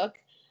path I took.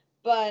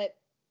 But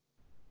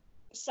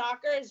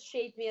soccer has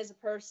shaped me as a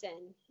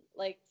person,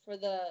 for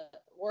the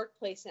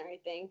workplace and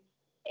everything.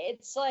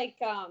 It's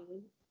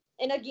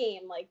in a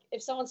game,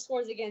 if someone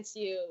scores against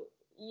you,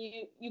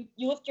 you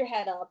lift your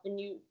head up and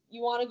you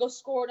want to go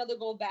score another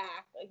goal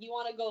back. You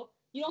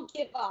don't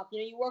give up.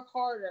 You work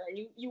harder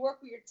and you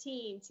work with your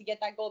team to get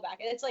that goal back.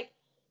 And it's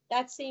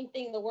that same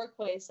thing in the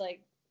workplace.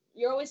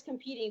 You're always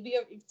competing, be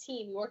a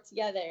team, you work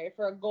together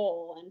for a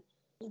goal,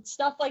 and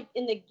stuff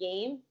in the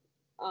game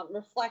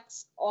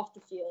reflects off the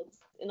field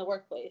in the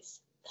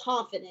workplace.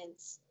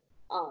 Confidence,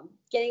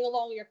 getting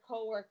along with your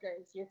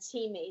coworkers, your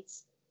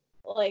teammates,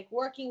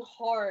 working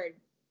hard,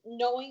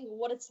 knowing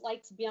what it's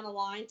like to be on a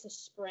line to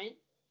sprint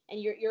and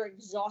you're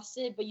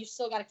exhausted, but you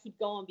still got to keep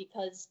going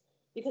because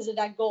of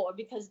that goal or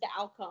because of the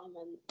outcome,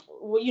 and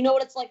you know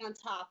what it's like on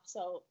top,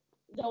 so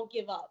don't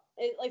give up.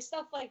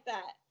 Stuff like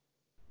that.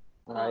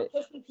 Right.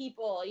 Pushing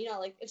people,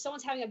 if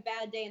someone's having a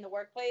bad day in the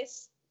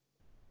workplace,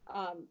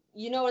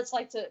 what it's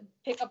like to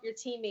pick up your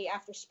teammate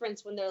after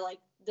sprints when they're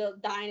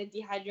dying of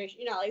dehydration,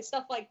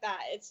 stuff like that.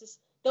 It's just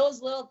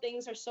those little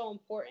things are so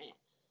important.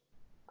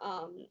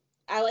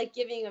 I like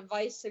giving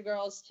advice to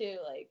girls too,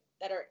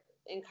 that are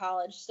in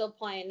college, still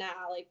playing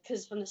now,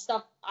 because from the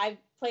stuff I've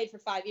played for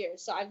 5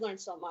 years, so I've learned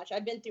so much.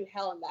 I've been through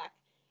hell and back.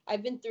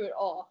 I've been through it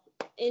all,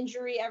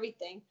 injury,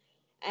 everything,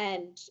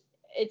 and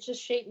it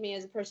just shaped me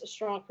as a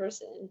strong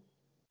person.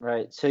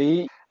 Right.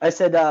 So I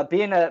said,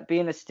 being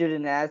a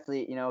student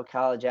athlete,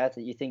 college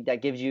athlete, you think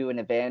that gives you an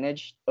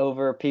advantage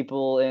over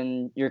people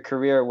in your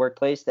career or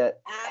workplace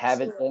that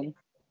haven't been?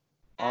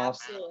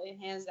 Absolutely,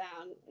 hands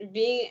down.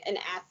 Being an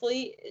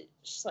athlete, it's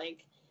just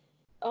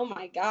oh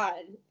my God,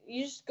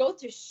 you just go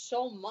through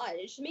so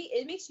much.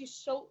 It makes you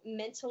so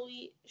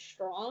mentally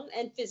strong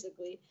and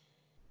physically.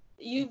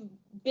 You've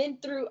been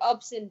through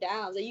ups and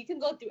downs. You can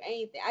go through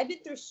anything. I've been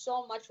through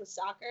so much with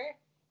soccer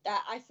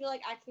that I feel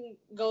like I can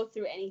go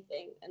through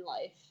anything in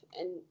life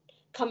and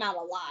come out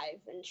alive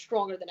and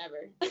stronger than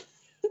ever.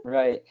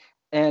 Right.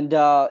 And,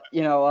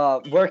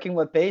 working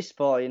with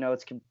baseball,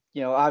 it's,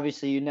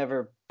 obviously you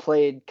never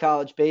played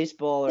college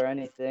baseball or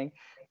anything.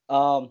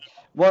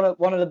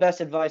 One of the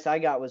best advice I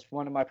got was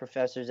one of my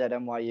professors at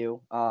NYU.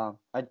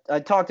 I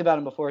talked about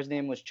him before. His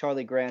name was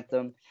Charlie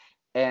Grantham,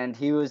 and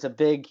he was a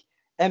big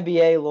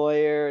NBA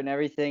lawyer and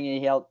everything. And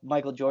he helped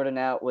Michael Jordan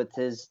out with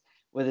his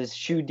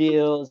shoe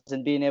deals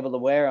and being able to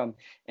wear them.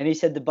 And he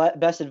said the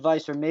best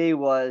advice for me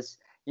was,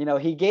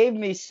 he gave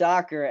me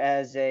soccer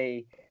as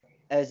a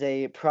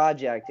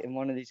project in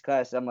one of these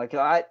classes. I'm like,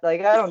 I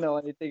don't know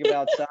anything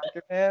about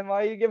soccer, man.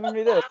 Why are you giving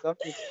me this?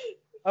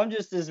 I'm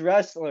just this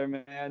wrestler,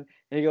 man. And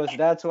he goes,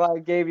 that's why I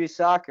gave you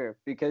soccer,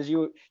 because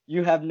you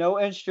have no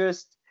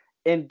interest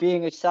in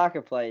being a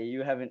soccer player.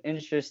 You have an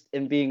interest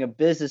in being a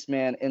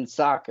businessman in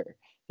soccer.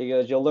 He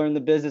goes, you'll learn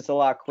the business a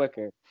lot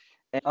quicker.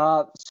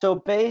 So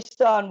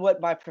based on what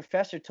my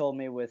professor told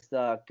me with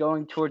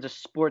going towards a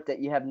sport that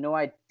you have no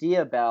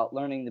idea about,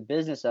 learning the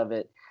business of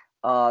it,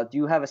 do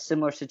you have a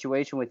similar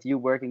situation with you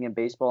working in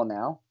baseball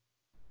now?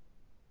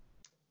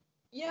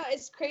 Yeah,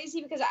 it's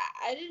crazy because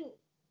I didn't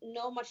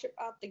know much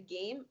about the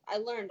game. I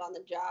learned on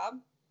the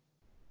job.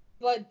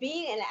 But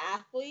being an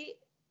athlete,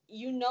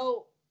 you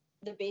know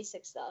the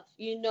basic stuff.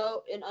 You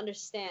know and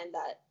understand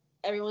that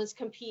everyone's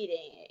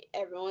competing.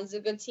 Everyone's a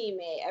good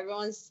teammate.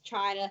 Everyone's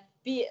trying to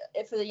be,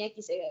 for the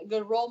Yankees, a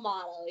good role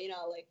model.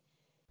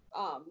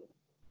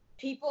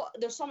 People.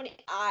 There's so many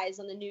eyes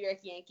on the New York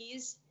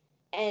Yankees,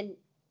 and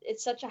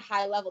it's such a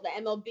high level. The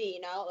MLB,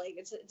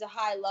 it's a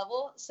high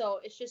level. So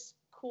it's just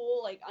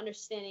cool,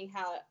 understanding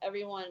how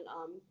everyone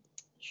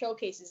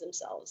showcases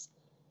themselves.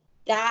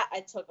 That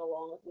I took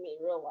along with me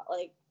real well.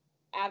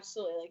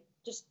 Absolutely,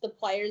 just the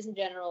players in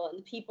general and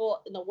the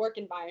people in the work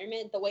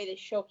environment, the way they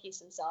showcase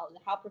themselves and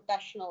how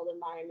professional the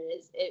environment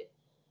is.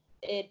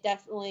 It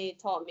definitely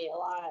taught me a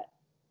lot.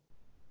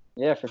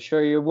 Yeah, for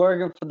sure. You're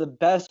working for the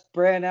best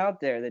brand out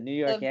there, the New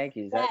York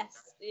Yankees.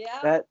 Best,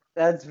 yeah.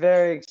 That's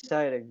very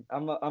exciting.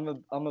 I'm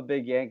a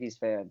big Yankees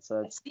fan,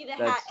 so I see the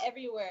hat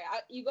everywhere.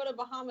 You go to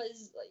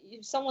Bahamas,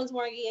 someone's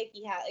wearing a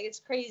Yankee hat.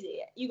 It's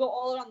crazy. You go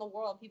all around the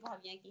world, people have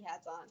Yankee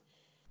hats on.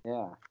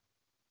 Yeah,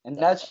 and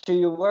that's who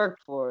you work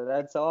for.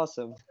 That's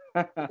awesome.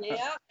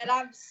 Yeah, and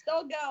I'm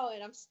still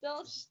going.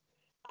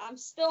 I'm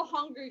still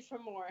hungry for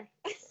more.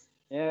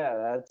 Yeah,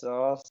 that's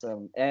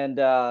awesome. And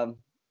all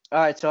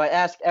right, so I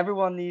ask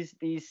everyone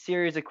these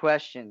series of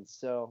questions.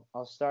 So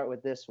I'll start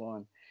with this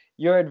one.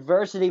 Your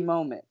adversity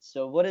moment.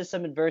 So what is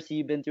some adversity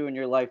you've been through in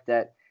your life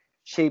that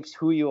shapes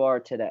who you are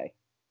today?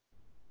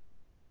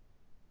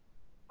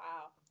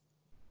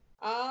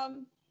 Wow.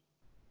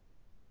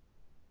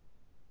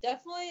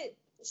 Definitely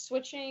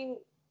switching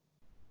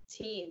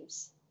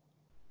teams.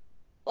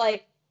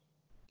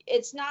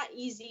 It's not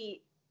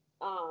easy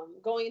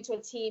going into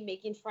a team,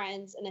 making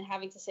friends, and then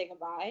having to say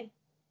goodbye,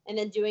 and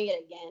then doing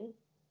it again,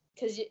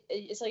 because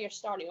it's like you're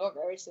starting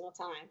over every single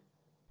time.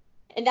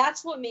 And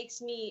that's what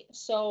makes me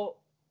so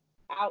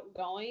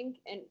outgoing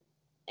and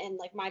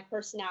my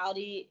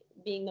personality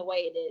being the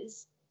way it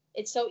is.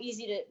 It's so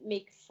easy to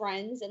make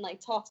friends and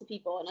talk to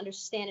people and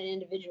understand an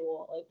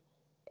individual.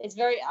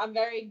 I'm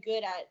very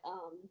good at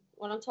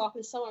when I'm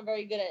talking to someone, I'm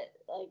very good at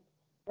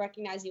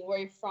recognizing where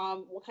you're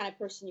from, what kind of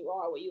person you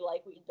are, what you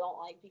like, what you don't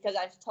like, because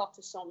I've talked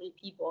to so many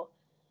people,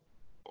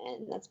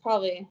 and that's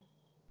probably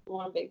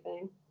one big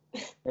thing.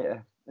 Yeah,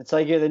 it's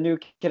like you're the new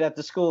kid at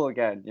the school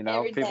again.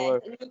 Every people day, are.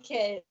 A new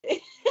kid.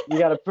 You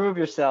got to prove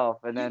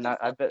yourself, and then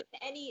I bet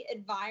any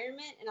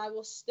environment, and I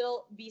will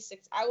still be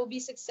I will be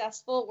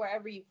successful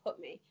wherever you put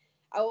me.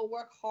 I will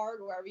work hard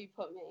wherever you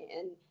put me,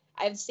 and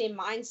I have the same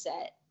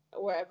mindset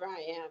wherever I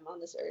am on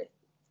this earth.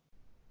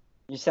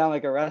 You sound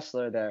like a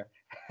wrestler there.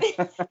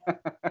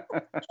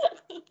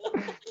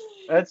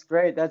 That's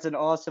great. That's an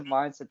awesome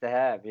mindset to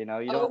have. You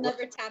don't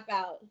never tap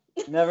out.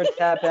 Never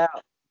tap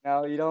out.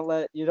 You don't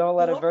let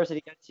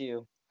adversity get to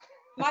you.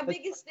 My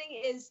biggest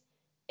thing is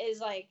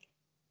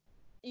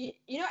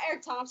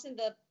Eric Thompson,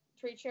 the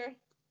preacher.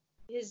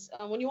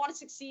 When you want to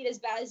succeed as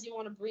bad as you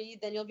want to breathe,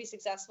 then you'll be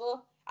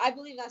successful. I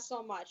believe that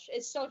so much.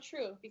 It's so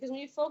true, because when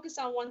you focus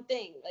on one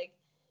thing,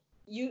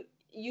 you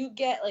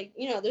get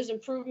there's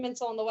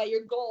improvements on the way.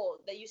 Your goal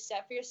that you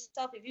set for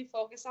yourself, if you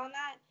focus on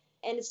that,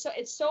 and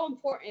it's so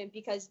important,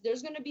 because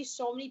there's going to be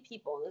so many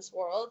people in this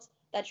world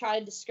that try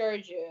to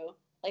discourage you,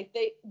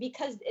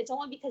 because it's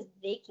only because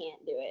they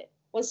can't do it.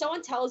 When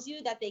someone tells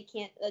you that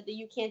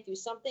you can't do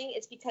something,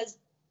 it's because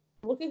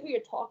look at who you're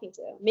talking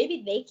to.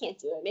 Maybe they can't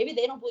do it. Maybe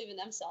they don't believe in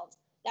themselves.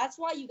 That's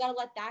why you got to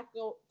let that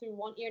go through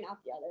one ear and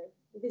out the other,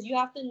 because you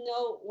have to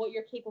know what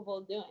you're capable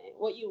of doing,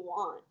 what you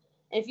want.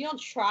 And if you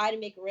don't try to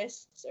make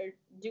risks or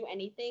do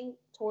anything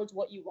towards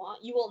what you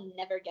want, you will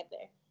never get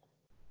there.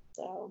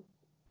 So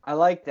I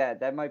like that.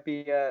 That might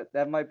be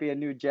a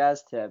new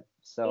jazz tip.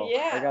 So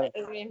yeah,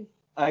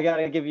 I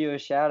gotta give you a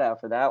shout out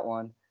for that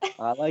one.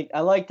 I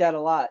like that a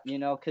lot.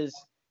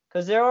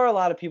 Because there are a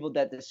lot of people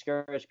that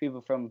discourage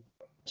people from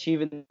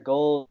achieving their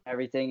goals and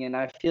everything. And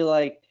I feel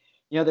like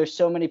there's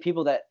so many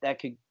people that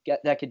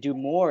could do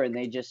more, and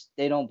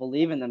they don't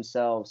believe in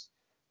themselves.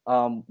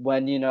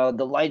 When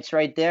the light's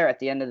right there at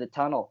the end of the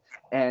tunnel.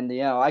 And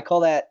I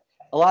call that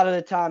a lot of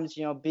the times,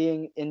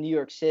 being in New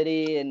York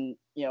City and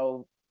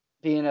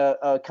being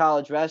a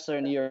college wrestler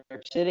in New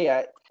York City,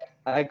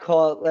 I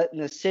call it letting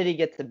the city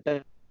get the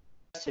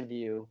best of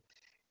you.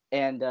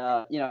 And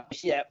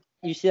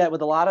you see that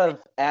with a lot of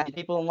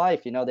people in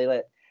life.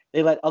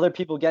 They let other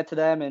people get to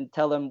them and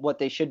tell them what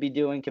they should be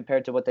doing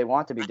compared to what they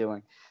want to be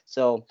doing.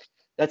 So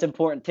that's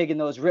important, taking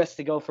those risks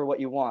to go for what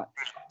you want.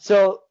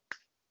 So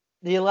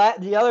the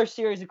other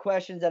series of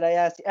questions that I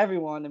asked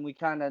everyone, and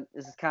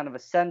this is kind of a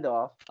send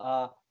off.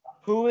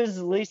 Who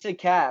is Lisa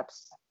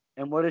Capps,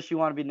 and what does she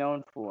want to be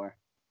known for?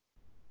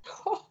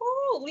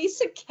 Oh,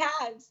 Lisa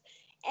Capps,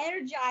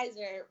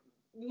 energizer,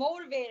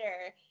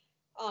 motivator,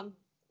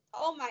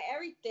 oh my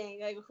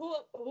everything. Like who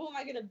am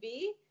I gonna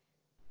be?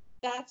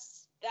 That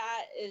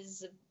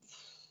is,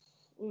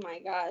 oh my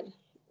God.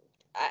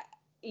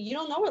 You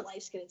don't know where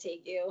life's gonna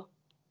take you.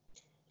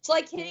 It's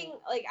like hitting,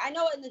 like I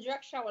know in the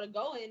direction I want to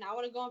go in. I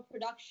want to go in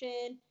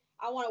production.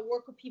 I want to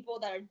work with people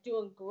that are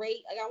doing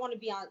great. Like I want to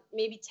be on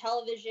maybe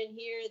television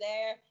here,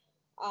 there.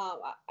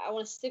 I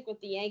want to stick with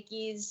the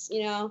Yankees.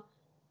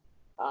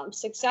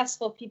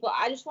 Successful people.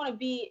 I just want to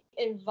be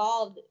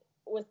involved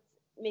with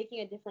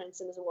making a difference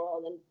in this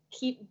world and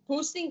keep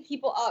boosting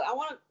people up. I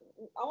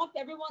want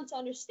everyone to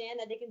understand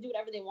that they can do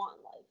whatever they want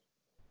in life.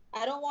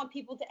 I don't want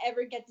people to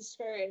ever get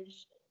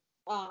discouraged.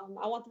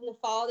 I want them to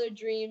follow their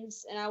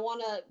dreams, and I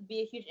want to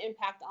be a huge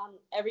impact on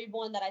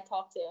everyone that I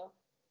talk to.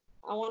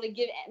 I want to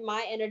give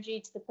my energy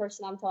to the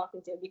person I'm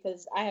talking to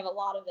because I have a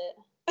lot of it.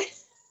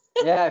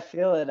 Yeah, I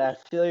feel it. I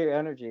feel your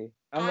energy.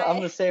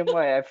 I'm the same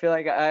way. I feel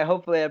like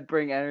hopefully I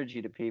bring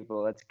energy to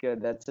people. That's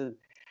good. It's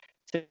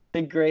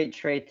a great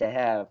trait to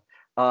have.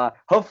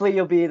 Hopefully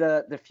you'll be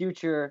the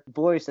future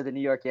voice of the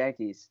New York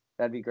Yankees.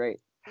 That'd be great.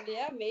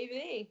 Yeah,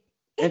 maybe.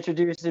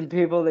 Introducing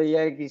people to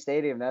Yankee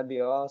Stadium. That'd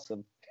be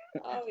awesome.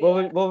 Oh,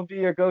 yeah. What would be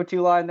your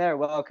go-to line there,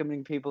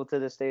 welcoming people to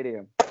the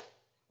stadium?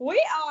 We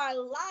are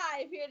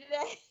live here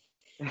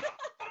today.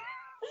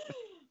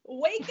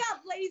 Wake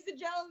up, ladies and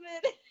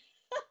gentlemen.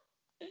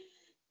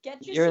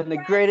 You're in the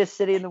greatest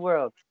city in the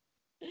world.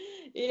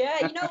 Yeah,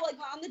 like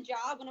on the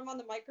job, when I'm on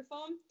the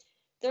microphone,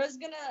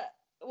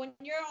 when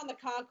you're on the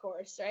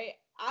concourse, right?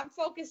 I'm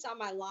focused on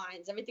my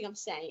lines, everything I'm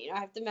saying. I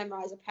have to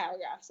memorize a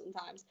paragraph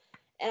sometimes.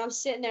 And I'm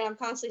sitting there and I'm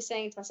constantly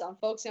saying it to myself, I'm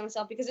focusing on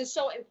myself because it's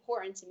so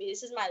important to me.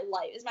 This is my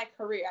life. This is my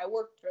career. I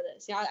worked for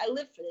this. I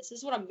live for this. This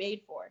is what I'm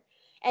made for.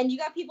 And you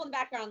got people in the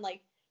background like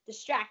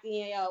distracting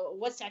you,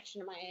 what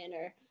section am I in?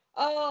 Or,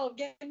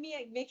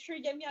 make sure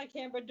you get me on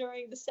camera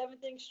during the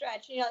 7th inning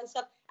stretch, and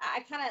stuff. I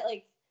kind of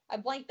I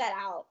blank that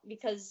out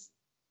because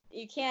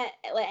you can't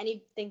let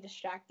anything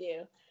distract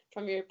you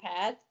from your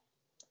path.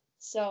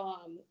 So,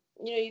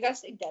 you got to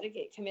stay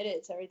dedicated,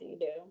 committed to everything you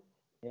do.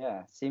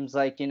 Yeah, seems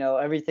like,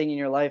 everything in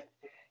your life,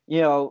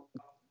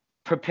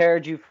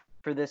 prepared you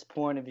for this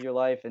point of your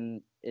life,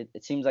 and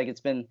it seems like it's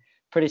been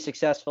pretty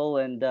successful,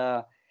 and,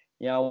 I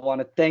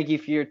want to thank you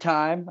for your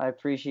time. I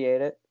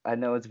appreciate it. I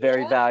know it's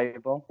very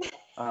valuable.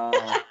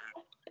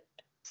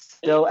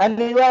 So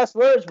any last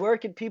words? Where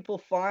can people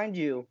find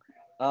you,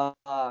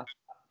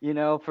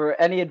 for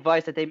any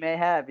advice that they may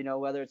have,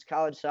 whether it's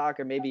college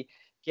soccer, maybe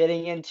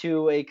getting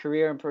into a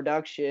career in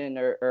production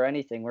or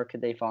anything? Where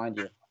could they find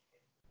you?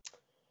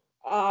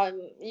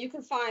 You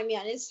can find me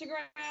on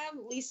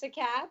Instagram, Lisa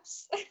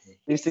Capps.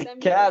 Lisa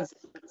Capps.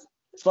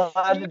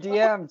 Slide the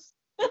DMs.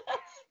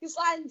 You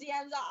slide in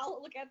DMs.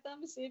 I'll look at them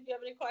and see if you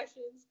have any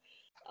questions.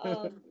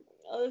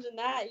 Other than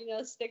that,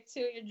 stick to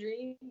your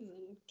dreams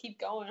and keep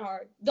going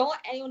hard. Don't let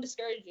anyone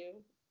discourage you.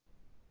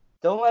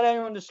 Don't let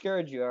anyone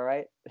discourage you, all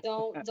right?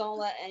 Don't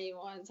let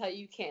anyone tell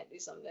you can't do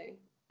something.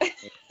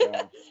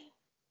 Yeah.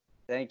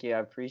 Thank you. I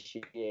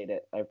appreciate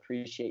it. I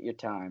appreciate your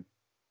time.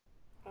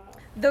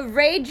 The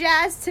Ray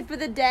Jazz tip of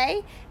the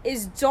day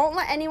is don't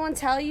let anyone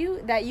tell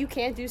you that you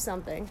can't do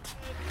something.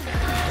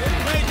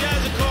 Ray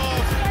Jazz a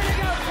call.